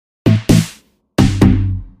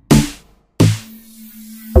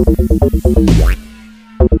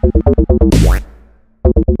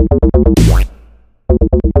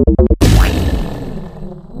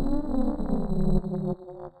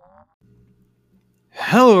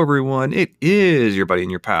Hello everyone, it is your buddy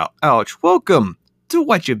and your pal, Alex. Welcome to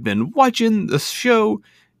What You've Been Watching, the show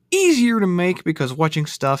easier to make because watching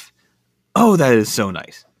stuff, oh, that is so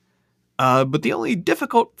nice. But the only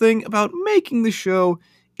difficult thing about making the show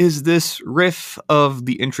is this riff of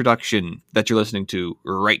the introduction that you're listening to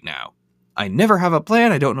right now. I never have a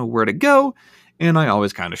plan, I don't know where to go, and I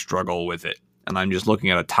always kind of struggle with it. And I'm just looking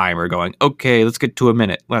at a timer going, okay, let's get to a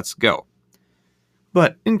minute, let's go.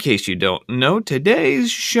 But in case you don't know, today's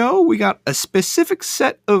show, we got a specific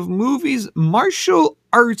set of movies, martial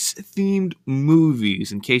arts themed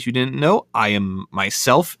movies. In case you didn't know, I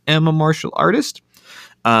myself am a martial artist.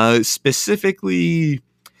 Specifically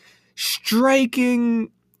striking,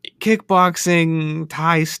 kickboxing,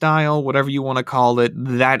 Thai style, whatever you want to call it.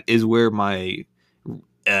 That is where my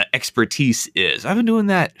expertise is. I've been doing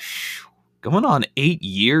that going on 8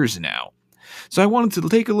 years now. So I wanted to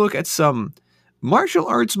take a look at some martial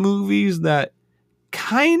arts movies that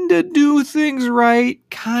kinda do things right,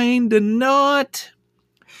 kinda not.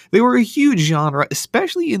 They were a huge genre,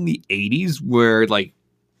 especially in the 80s, where, like,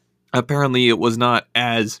 apparently it was not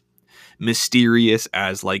as mysterious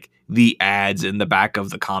as, like, the ads in the back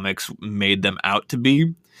of the comics made them out to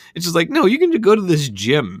be. It's just like, no, you can just go to this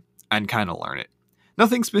gym and kind of learn it.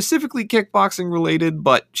 Nothing specifically kickboxing related,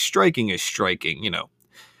 but striking is striking, you know,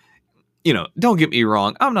 don't get me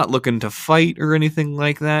wrong, I'm not looking to fight or anything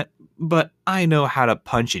like that, but I know how to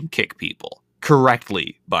punch and kick people.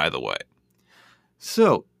 Correctly, by the way.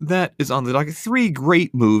 So, that is on the docket. 3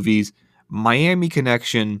 great movies, Miami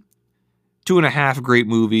Connection, 2.5 great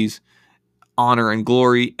movies, Honor and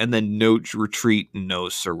Glory, and then No Retreat, No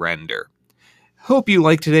Surrender. Hope you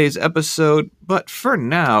like today's episode, but for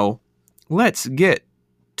now, let's get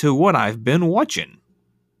to what I've been watching.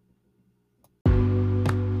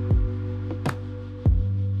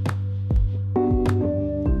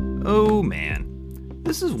 Oh man,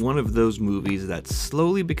 this is one of those movies that's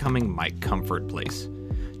slowly becoming my comfort place.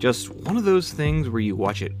 Just one of those things where you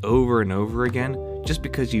watch it over and over again, just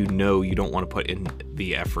because you know you don't want to put in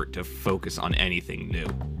the effort to focus on anything new.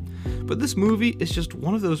 But this movie is just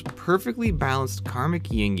one of those perfectly balanced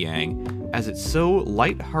karmic yin-yang, as it's so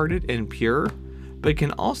lighthearted and pure, but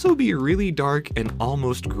can also be really dark and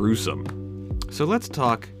almost gruesome. So let's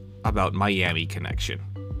talk about Miami Connection.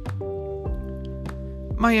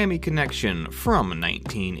 Miami Connection from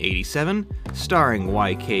 1987, starring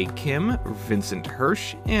Y.K. Kim, Vincent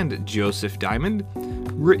Hirsch, and Joseph Diamond,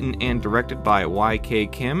 written and directed by Y.K.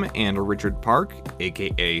 Kim and Richard Park,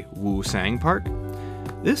 aka Woo Sang Park.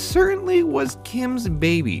 This certainly was Kim's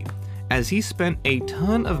baby, as he spent a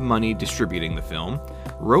ton of money distributing the film,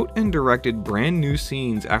 wrote and directed brand new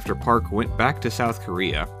scenes after Park went back to South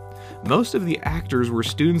Korea. Most of the actors were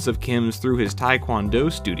students of Kim's through his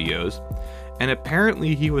Taekwondo studios, and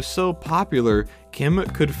apparently he was so popular, Kim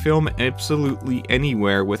could film absolutely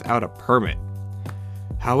anywhere without a permit.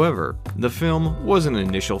 However, the film was an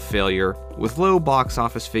initial failure, with low box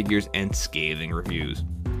office figures and scathing reviews.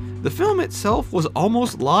 The film itself was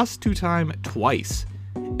almost lost to time twice.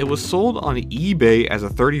 It was sold on eBay as a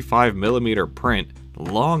 35mm print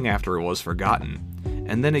long after it was forgotten,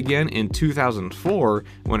 and then again in 2004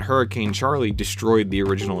 when Hurricane Charlie destroyed the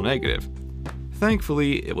original negative.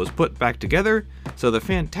 Thankfully, it was put back together, so the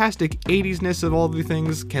fantastic 80s-ness of all the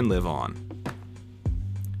things can live on.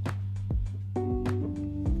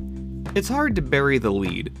 It's hard to bury the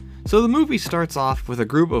lead, so the movie starts off with a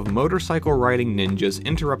group of motorcycle-riding ninjas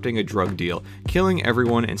interrupting a drug deal, killing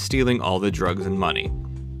everyone and stealing all the drugs and money.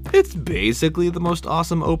 It's basically the most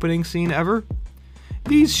awesome opening scene ever.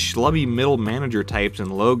 These schlubby middle manager types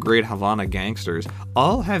and low-grade Havana gangsters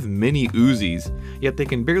all have mini Uzis, yet they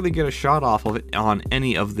can barely get a shot off of it on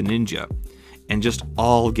any of the ninja, and just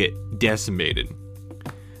all get decimated.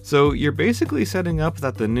 So you're basically setting up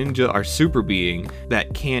that the ninja are super beings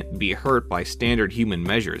that can't be hurt by standard human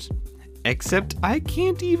measures. Except I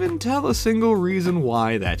can't even tell a single reason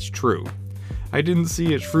why that's true. I didn't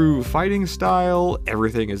see a true fighting style,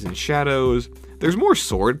 everything is in shadows, there's more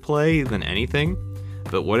sword play than anything.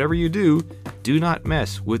 But whatever you do not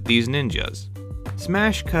mess with these ninjas.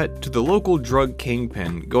 Smash cut to the local drug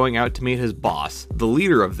kingpin going out to meet his boss, the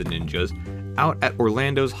leader of the ninjas, out at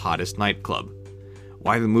Orlando's hottest nightclub.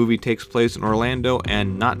 Why the movie takes place in Orlando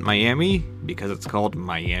and not Miami, because it's called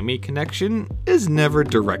Miami Connection, is never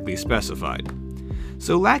directly specified.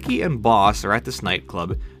 So Lackey and Boss are at this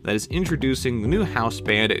nightclub that is introducing the new house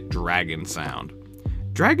band Dragon Sound.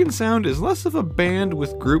 Dragon Sound is less of a band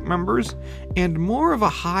with group members and more of a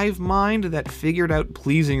hive mind that figured out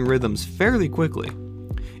pleasing rhythms fairly quickly.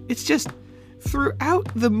 It's just, throughout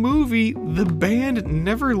the movie, the band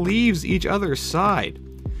never leaves each other's side.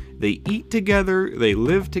 They eat together, they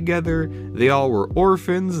live together, they all were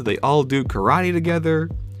orphans, they all do karate together.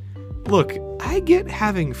 Look, I get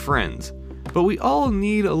having friends, but we all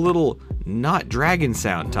need a little not Dragon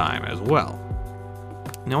Sound time as well.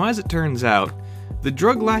 Now, as it turns out, the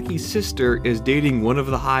drug lackey's sister is dating one of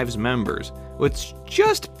the Hive's members, which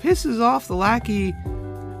just pisses off the lackey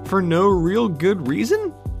for no real good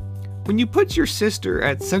reason. When you put your sister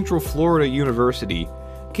at Central Florida University,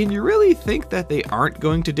 can you really think that they aren't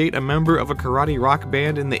going to date a member of a karate rock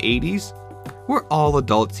band in the 80s? We're all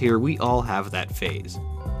adults here, we all have that phase.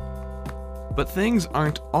 But things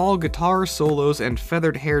aren't all guitar solos and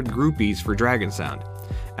feathered-haired groupies for Dragon Sound,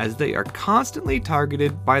 as they are constantly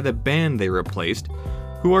targeted by the band they replaced,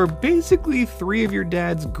 who are basically three of your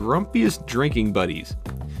dad's grumpiest drinking buddies.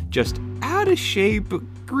 Just out of shape,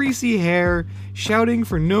 greasy hair, shouting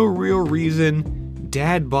for no real reason,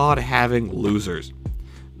 dad-bod having losers.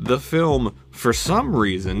 The film, for some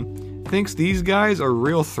reason, thinks these guys are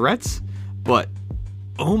real threats, but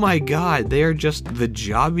oh my god, they are just the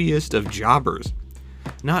jobbiest of jobbers.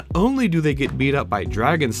 Not only do they get beat up by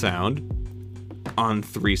Dragon Sound on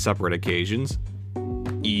 3 separate occasions,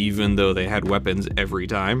 even though they had weapons every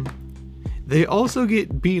time, they also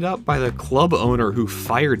get beat up by the club owner who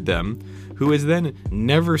fired them, who is then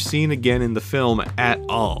never seen again in the film at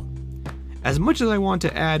all. As much as I want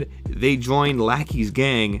to add they joined Lackey's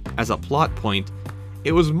gang as a plot point,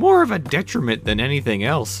 it was more of a detriment than anything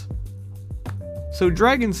else. So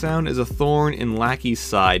Dragon Sound is a thorn in Lackey's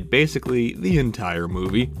side basically the entire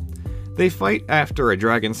movie. They fight after a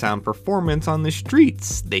Dragon Sound performance on the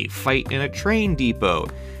streets, they fight in a train depot,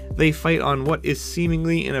 they fight on what is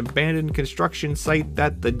seemingly an abandoned construction site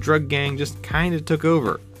that the drug gang just kinda took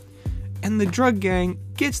over. And the drug gang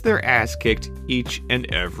gets their ass kicked each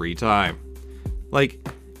and every time. Like,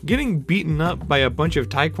 getting beaten up by a bunch of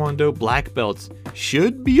Taekwondo black belts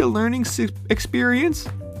should be a learning experience,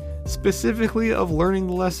 specifically of learning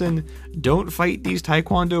the lesson, don't fight these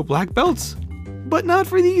Taekwondo black belts. But not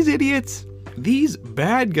for these idiots. These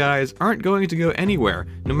bad guys aren't going to go anywhere,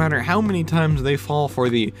 no matter how many times they fall for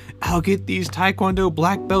the "I'll get these Taekwondo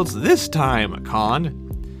black belts this time"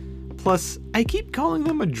 con. Plus, I keep calling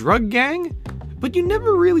them a drug gang, but you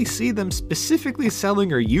never really see them specifically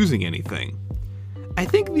selling or using anything. I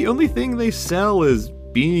think the only thing they sell is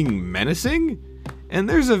being menacing, and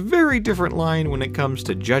there's a very different line when it comes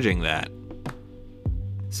to judging that.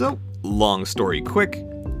 So, long story quick,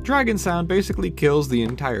 Dragon Sound basically kills the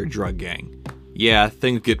entire drug gang. Yeah,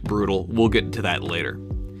 things get brutal, we'll get to that later.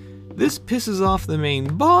 This pisses off the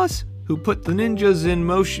main boss, who put the ninjas in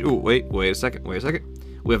motion. Oh, wait a second.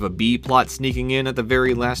 We have a B plot sneaking in at the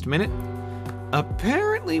very last minute.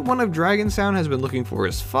 Apparently one of Dragon Sound has been looking for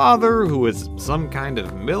his father, who is some kind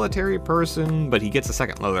of military person, but he gets a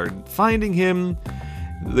second letter finding him.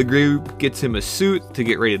 The group gets him a suit to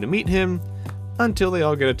get ready to meet him, until they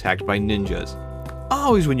all get attacked by ninjas.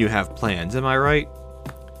 Always when you have plans, am I right?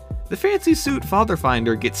 The fancy suit father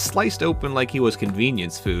finder gets sliced open like he was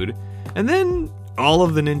convenience food, and then all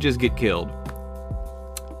of the ninjas get killed.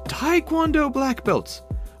 Taekwondo black belts.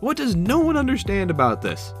 What does no one understand about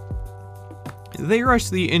this? They rush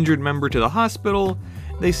the injured member to the hospital,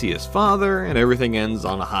 they see his father, and everything ends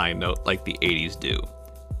on a high note like the 80s do.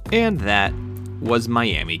 And that was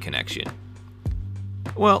Miami Connection.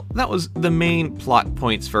 Well, that was the main plot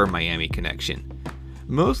points for Miami Connection.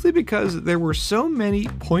 Mostly because there were so many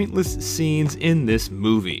pointless scenes in this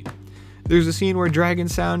movie. There's a scene where Dragon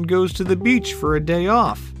Sound goes to the beach for a day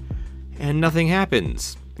off, and nothing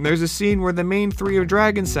happens. There's a scene where the main 3 of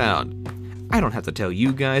Dragon Sound, I don't have to tell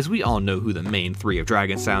you guys, we all know who the main 3 of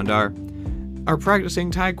Dragon Sound are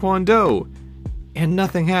practicing Taekwondo, and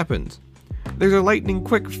nothing happens. There's a lightning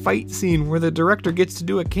quick fight scene where the director gets to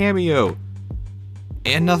do a cameo,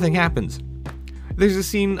 and nothing happens. There's a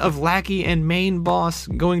scene of Lackey and main boss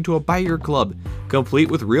going to a biker club,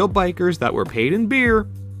 complete with real bikers that were paid in beer,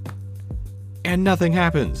 and nothing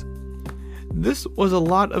happens. This was a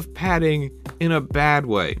lot of padding in a bad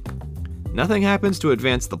way. Nothing happens to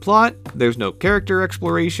advance the plot, there's no character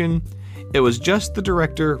exploration, it was just the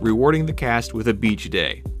director rewarding the cast with a beach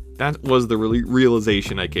day. That was the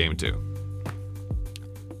realization I came to.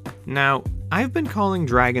 Now, I've been calling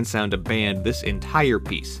Dragon Sound a band this entire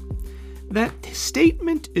piece. That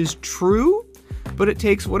statement is true, but it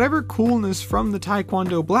takes whatever coolness from the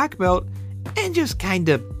Taekwondo black belt and just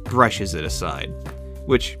kinda brushes it aside.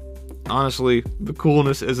 Which, honestly, the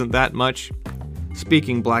coolness isn't that much.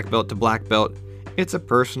 Speaking black belt to black belt, it's a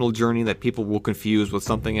personal journey that people will confuse with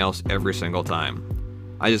something else every single time.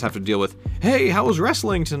 I just have to deal with, hey, how was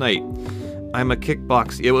wrestling tonight? I'm a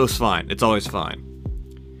kickboxer. It was fine. It's always fine.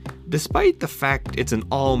 Despite the fact it's an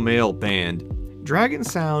all-male band, Dragon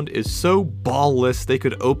Sound is so ballless they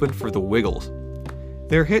could open for the Wiggles.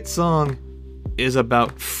 Their hit song is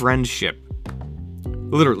about friendship.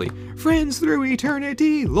 Literally, friends through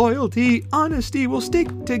eternity, loyalty, honesty will stick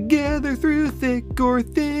together through thick or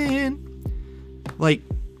thin. Like,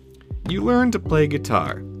 you learn to play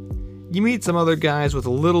guitar. You meet some other guys with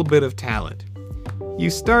a little bit of talent. You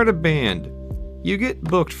start a band. You get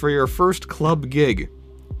booked for your first club gig.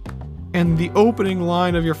 And the opening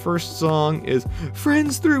line of your first song is,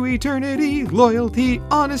 friends through eternity, loyalty,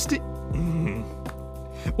 honesty.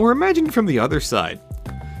 Or imagine from the other side.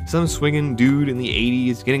 Some swinging dude in the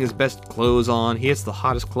 80s, getting his best clothes on, he hits the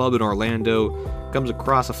hottest club in Orlando, comes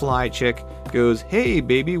across a fly chick, goes, hey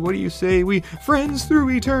baby, what do you say we friends through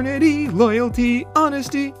eternity, loyalty,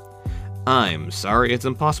 honesty? I'm sorry, it's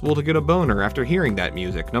impossible to get a boner after hearing that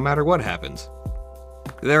music, no matter what happens.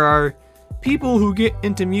 There are people who get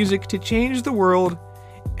into music to change the world,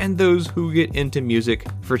 and those who get into music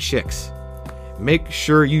for chicks. Make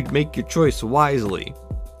sure you make your choice wisely.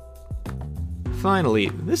 Finally,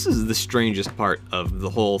 this is the strangest part of the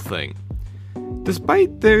whole thing.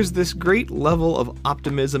 Despite there's this great level of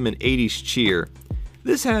optimism and 80s cheer,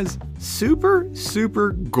 this has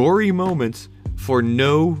super gory moments for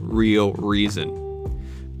no real reason.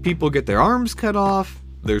 People get their arms cut off,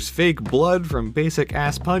 there's fake blood from basic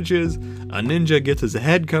ass punches, a ninja gets his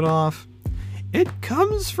head cut off. It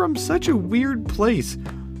comes from such a weird place.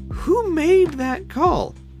 Who made that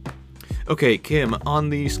call? Okay, Kim, on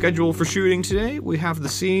the schedule for shooting today, we have the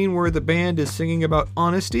scene where the band is singing about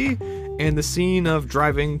honesty and the scene of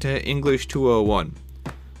driving to English 201.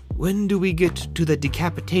 When do we get to the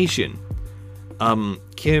decapitation?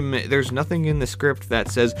 Kim, there's nothing in the script that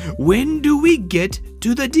says, when do we get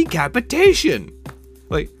to the decapitation?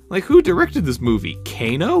 Like who directed this movie?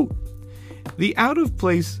 Kano? The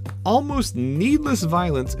out-of-place, almost needless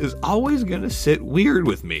violence is always gonna sit weird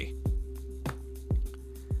with me.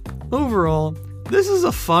 Overall, this is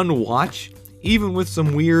a fun watch, even with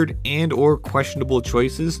some weird and or questionable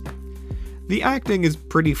choices. The acting is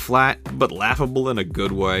pretty flat, but laughable in a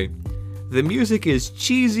good way. The music is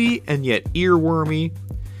cheesy and yet earwormy.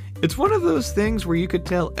 It's one of those things where you could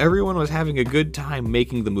tell everyone was having a good time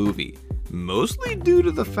making the movie, mostly due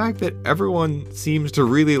to the fact that everyone seems to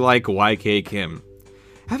really like YK Kim.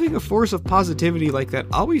 Having a force of positivity like that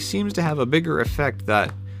always seems to have a bigger effect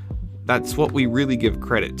that's what we really give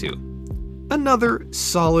credit to. Another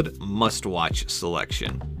solid must-watch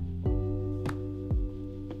selection.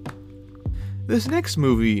 This next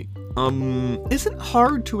movie, isn't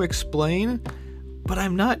hard to explain, but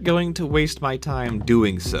I'm not going to waste my time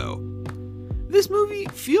doing so. This movie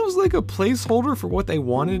feels like a placeholder for what they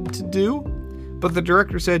wanted to do, but the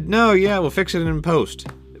director said, no, yeah, we'll fix it in post.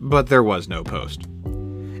 But there was no post.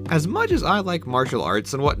 As much as I like martial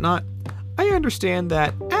arts and whatnot, I understand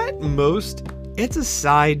that, at most, it's a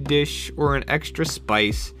side dish or an extra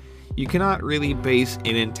spice. You cannot really base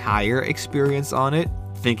an entire experience on it,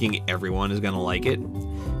 thinking everyone is gonna like it,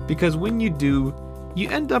 because when you do, you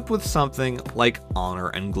end up with something like Honor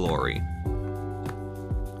and Glory.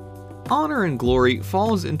 Honor and Glory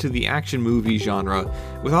falls into the action movie genre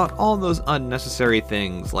without all those unnecessary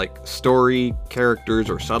things like story, characters,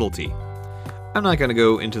 or subtlety. I'm not gonna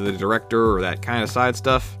go into the director or that kind of side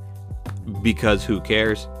stuff, because who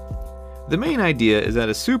cares? The main idea is that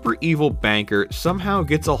a super evil banker somehow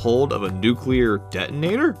gets a hold of a nuclear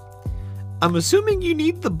detonator. I'm assuming you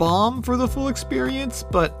need the bomb for the full experience,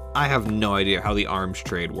 but I have no idea how the arms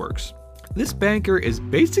trade works. This banker is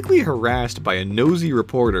basically harassed by a nosy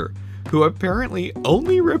reporter who apparently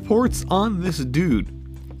only reports on this dude.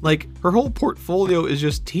 Like, her whole portfolio is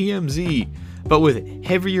just TMZ, but with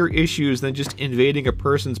heavier issues than just invading a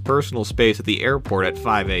person's personal space at the airport at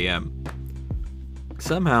 5 a.m.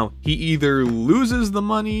 Somehow, he either loses the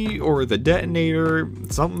money or the detonator,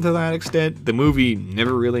 something to that extent. The movie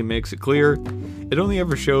never really makes it clear. It only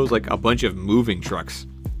ever shows like a bunch of moving trucks.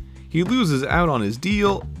 He loses out on his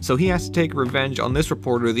deal, so he has to take revenge on this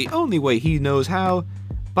reporter the only way he knows how,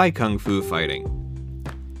 by kung fu fighting.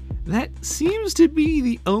 That seems to be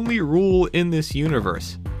the only rule in this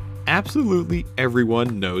universe. Absolutely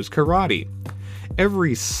everyone knows karate.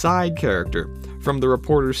 Every side character, from the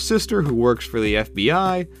reporter's sister who works for the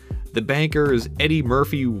FBI, the banker's Eddie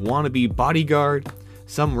Murphy wannabe bodyguard,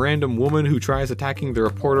 some random woman who tries attacking the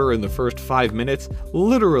reporter in the first 5 minutes,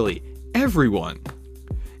 literally everyone.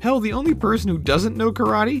 Hell, the only person who doesn't know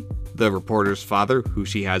karate? The reporter's father, who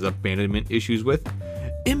she has abandonment issues with,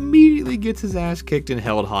 immediately gets his ass kicked and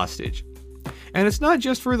held hostage. And it's not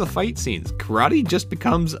just for the fight scenes. Karate just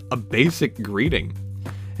becomes a basic greeting.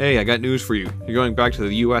 Hey, I got news for you. You're going back to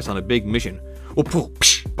the US on a big mission.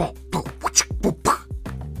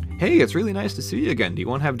 Hey, it's really nice to see you again. Do you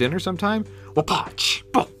want to have dinner sometime?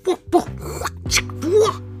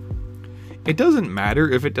 It doesn't matter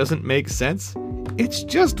if it doesn't make sense. It's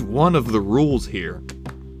just one of the rules here.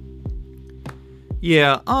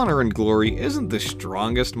 Yeah, Honor and Glory isn't the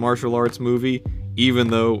strongest martial arts movie, even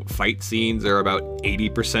though fight scenes are about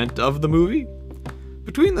 80% of the movie.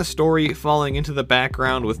 Between the story falling into the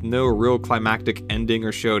background with no real climactic ending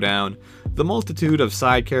or showdown, the multitude of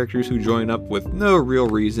side characters who join up with no real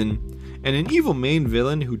reason, and an evil main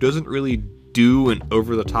villain who doesn't really do an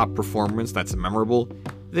over-the-top performance that's memorable,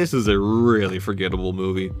 this is a really forgettable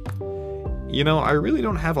movie. You know, I really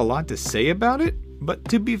don't have a lot to say about it, but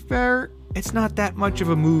to be fair, it's not that much of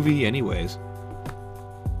a movie anyways.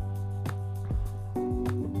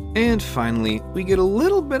 And finally, we get a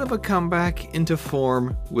little bit of a comeback into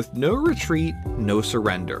form with No Retreat, No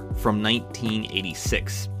Surrender from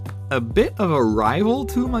 1986. A bit of a rival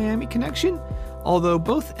to Miami Connection, although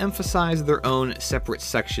both emphasize their own separate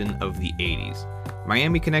section of the 80s.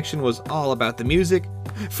 Miami Connection was all about the music,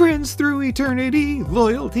 friends through eternity,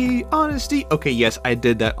 loyalty, honesty. Okay, yes, I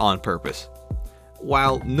did that on purpose.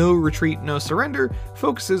 While No Retreat, No Surrender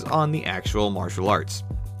focuses on the actual martial arts.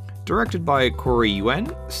 Directed by Corey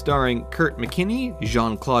Yuen, starring Kurt McKinney,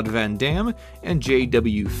 Jean-Claude Van Damme, and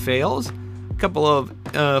J.W. Fales. A couple of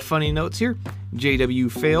funny notes here. J.W.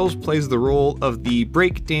 Fales plays the role of the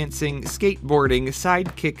breakdancing, skateboarding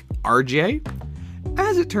sidekick RJ.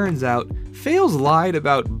 As it turns out, Fales lied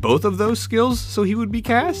about both of those skills so he would be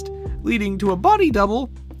cast, leading to a body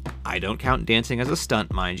double, I don't count dancing as a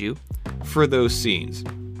stunt, mind you, for those scenes.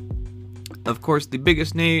 Of course, the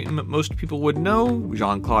biggest name most people would know,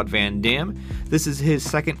 Jean-Claude Van Damme. This is his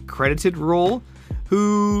second credited role,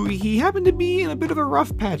 who he happened to be in a bit of a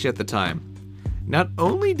rough patch at the time. Not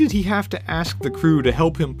only did he have to ask the crew to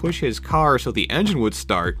help him push his car so the engine would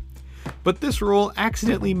start, but this role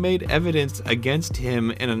accidentally made evidence against him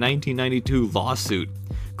in a 1992 lawsuit,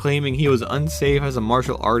 claiming he was unsafe as a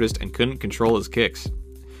martial artist and couldn't control his kicks.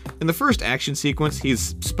 In the first action sequence,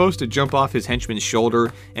 he's supposed to jump off his henchman's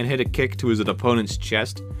shoulder and hit a kick to his opponent's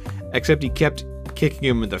chest, except he kept kicking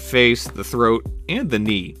him in the face, the throat, and the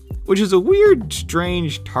knee, which is a weird,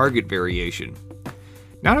 strange target variation.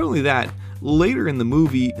 Not only that, later in the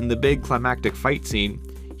movie, in the big climactic fight scene,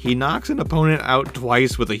 he knocks an opponent out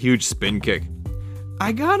twice with a huge spin kick.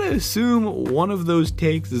 I gotta assume one of those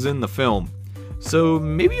takes is in the film, so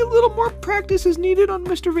maybe a little more practice is needed on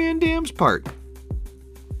Mr. Van Damme's part.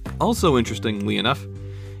 Also interestingly enough,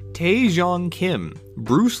 Tae-Jong Kim,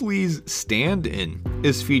 Bruce Lee's stand-in,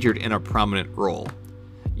 is featured in a prominent role.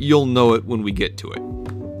 You'll know it when we get to it.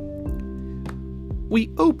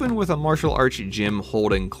 We open with a martial arts gym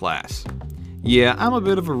holding class. Yeah, I'm a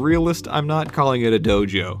bit of a realist, I'm not calling it a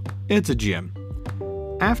dojo. It's a gym.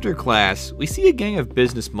 After class, we see a gang of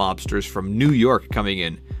business mobsters from New York coming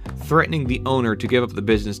in, threatening the owner to give up the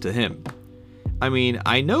business to him. I mean,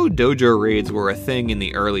 I know dojo raids were a thing in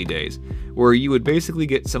the early days, where you would basically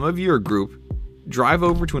get some of your group, drive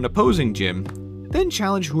over to an opposing gym, then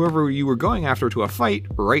challenge whoever you were going after to a fight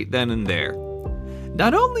right then and there.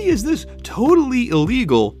 Not only is this totally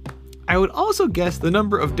illegal, I would also guess the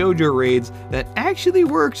number of dojo raids that actually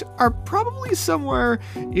worked are probably somewhere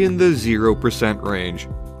in the 0% range.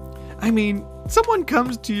 I mean, someone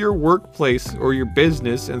comes to your workplace or your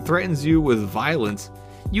business and threatens you with violence.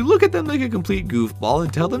 You look at them like a complete goofball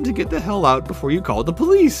and tell them to get the hell out before you call the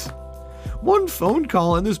police. One phone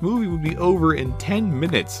call in this movie would be over in 10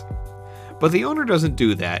 minutes. But the owner doesn't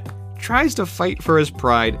do that, tries to fight for his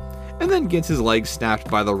pride, and then gets his leg snapped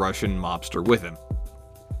by the Russian mobster with him.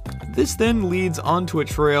 This then leads onto a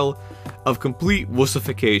trail of complete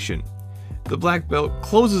wussification. The black belt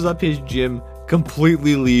closes up his gym,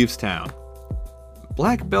 completely leaves town.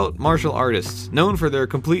 Black belt martial artists, known for their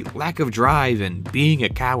complete lack of drive and being a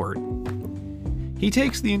coward. He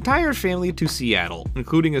takes the entire family to Seattle,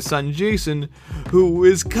 including his son Jason, who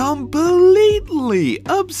is completely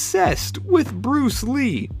obsessed with Bruce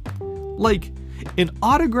Lee. Like, an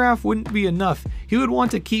autograph wouldn't be enough, he would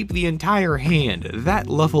want to keep the entire hand, that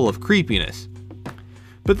level of creepiness.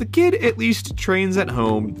 But the kid at least trains at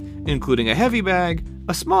home, including a heavy bag,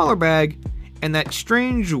 a smaller bag, and that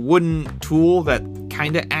strange wooden tool that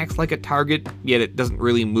kinda acts like a target, yet it doesn't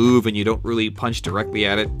really move and you don't really punch directly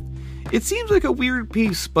at it. It seems like a weird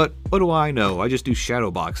piece, but what do I know, I just do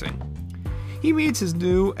shadow boxing. he meets his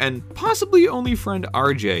new and possibly only friend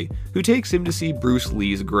RJ, who takes him to see Bruce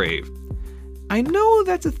Lee's grave. I know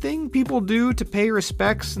that's a thing people do to pay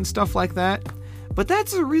respects and stuff like that, but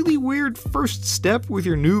that's a really weird first step with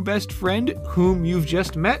your new best friend whom you've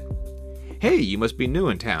just met. Hey, you must be new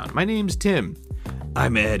in town. My name's Tim.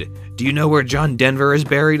 I'm Ed. Do you know where John Denver is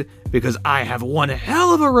buried? Because I have one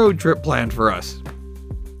hell of a road trip planned for us.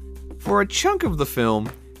 For a chunk of the film,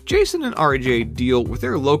 Jason and RJ deal with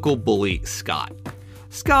their local bully, Scott.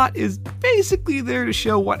 Scott is basically there to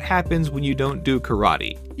show what happens when you don't do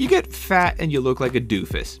karate. You get fat and you look like a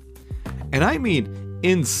doofus. And I mean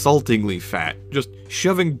insultingly fat, just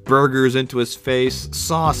shoving burgers into his face,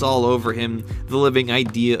 sauce all over him, the living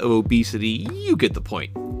idea of obesity, you get the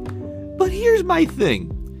point. But here's my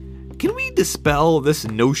thing. Can we dispel this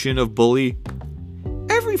notion of bully?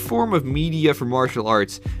 Every form of media for martial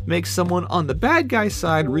arts makes someone on the bad guy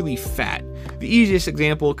side really fat. The easiest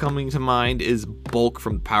example coming to mind is Bulk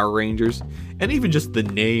from Power Rangers, and even just the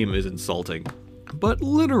name is insulting. But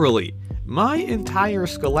literally, my entire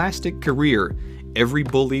scholastic career, every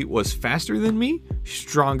bully was faster than me,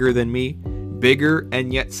 stronger than me, bigger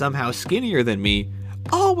and yet somehow skinnier than me,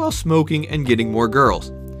 all while smoking and getting more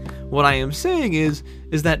girls. What I am saying is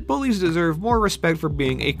that bullies deserve more respect for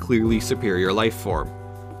being a clearly superior life form.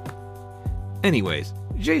 Anyways,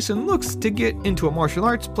 Jason looks to get into a martial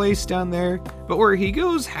arts place down there, but where he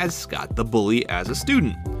goes has Scott the bully as a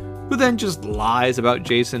student, who then just lies about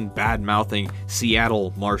Jason bad-mouthing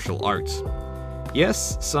Seattle martial arts.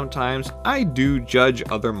 Yes, sometimes I do judge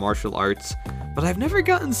other martial arts, but I've never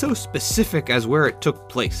gotten so specific as where it took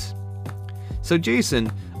place. So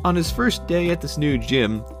Jason, on his first day at this new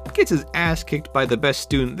gym, gets his ass kicked by the best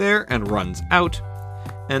student there and runs out.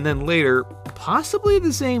 And then later, possibly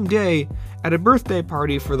the same day, at a birthday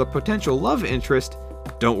party for the potential love interest,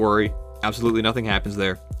 don't worry, absolutely nothing happens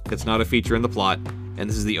there. It's not a feature in the plot, and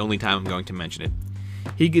this is the only time I'm going to mention it.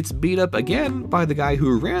 He gets beat up again by the guy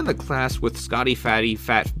who ran the class with Scotty Fatty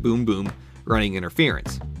Fat Boom Boom running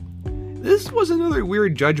interference. This was another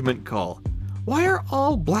weird judgment call. Why are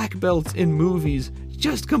all black belts in movies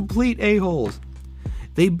just complete a-holes?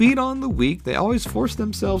 They beat on the weak, they always force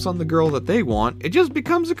themselves on the girl that they want, it just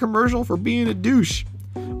becomes a commercial for being a douche.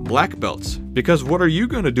 Black belts, because what are you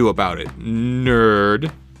gonna do about it,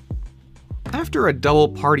 nerd? After a double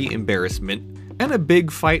party embarrassment and a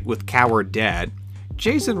big fight with coward dad,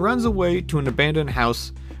 Jason runs away to an abandoned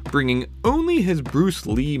house, bringing only his Bruce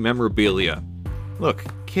Lee memorabilia. Look,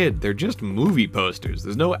 kid, they're just movie posters.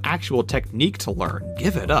 There's no actual technique to learn.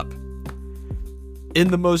 Give it up. In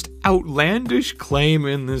the most outlandish claim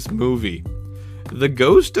in this movie, the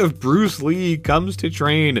ghost of Bruce Lee comes to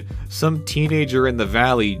train some teenager in the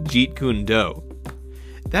valley, Jeet Kune Do.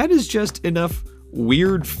 That is just enough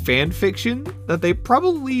weird fan fiction that they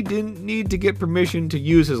probably didn't need to get permission to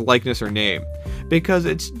use his likeness or name, because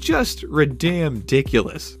it's just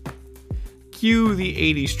ridiculous. Cue the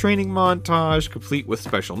 80s training montage, complete with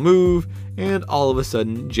special move, and all of a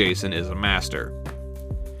sudden Jason is a master.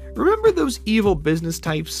 Remember those evil business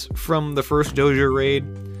types from the first dojo raid?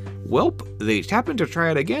 Welp, they happen to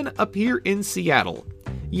try it again up here in Seattle.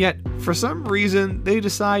 Yet, for some reason, they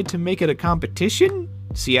decide to make it a competition?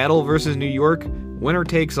 Seattle versus New York, winner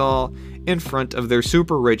takes all, in front of their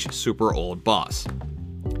super rich, super old boss.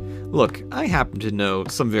 Look, I happen to know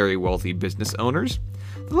some very wealthy business owners.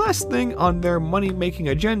 The last thing on their money-making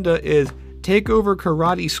agenda is take over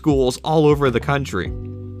karate schools all over the country.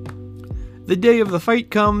 The day of the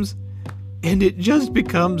fight comes, and it just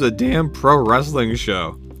becomes a damn pro wrestling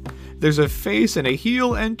show. There's a face and a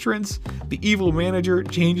heel entrance, the evil manager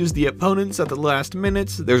changes the opponents at the last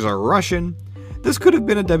minutes, there's a Russian. This could have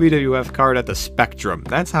been a WWF card at the Spectrum,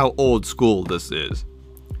 that's how old school this is.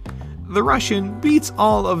 The Russian beats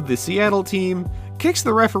all of the Seattle team, kicks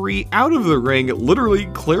the referee out of the ring, literally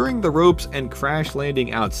clearing the ropes and crash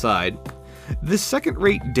landing outside. This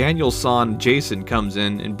second-rate Danielson Jason comes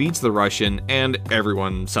in and beats the Russian, and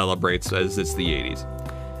everyone celebrates as it's the 80s.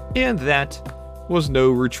 And that was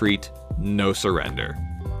no retreat, no surrender.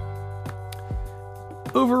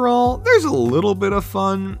 Overall, there's a little bit of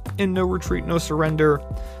fun in No Retreat, No Surrender,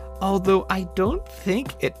 although I don't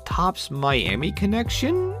think it tops Miami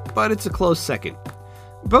Connection, but it's a close second.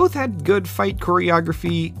 Both had good fight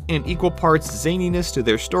choreography and equal parts zaniness to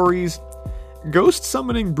their stories. Ghost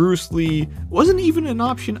summoning Bruce Lee wasn't even an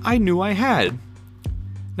option I knew I had.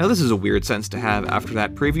 Now this is a weird sense to have after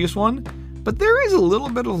that previous one, but there is a little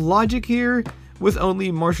bit of logic here, with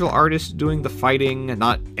only martial artists doing the fighting and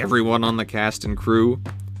not everyone on the cast and crew.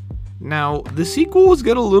 Now, the sequels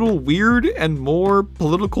get a little weird and more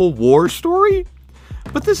political war story,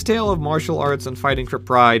 but this tale of martial arts and fighting for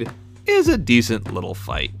pride is a decent little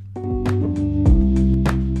fight.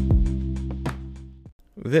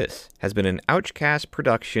 This has been an Ouchcast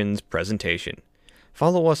Productions presentation.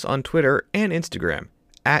 Follow us on Twitter and Instagram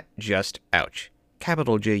at JustOuch,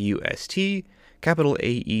 capital J-U-S-T, capital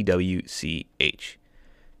A-E-W-C-H.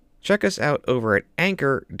 Check us out over at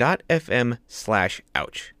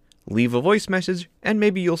anchor.fm/ouch. Leave a voice message and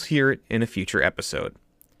maybe you'll hear it in a future episode.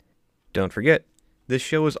 Don't forget, this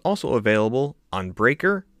show is also available on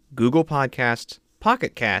Breaker, Google Podcasts,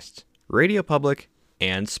 Pocket Casts, Radio Public,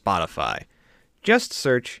 and Spotify. Just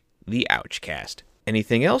search The Ouchcast.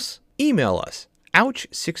 Anything else? Email us,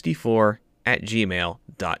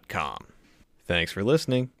 ouch64@gmail.com. Thanks for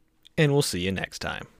listening, and we'll see you next time.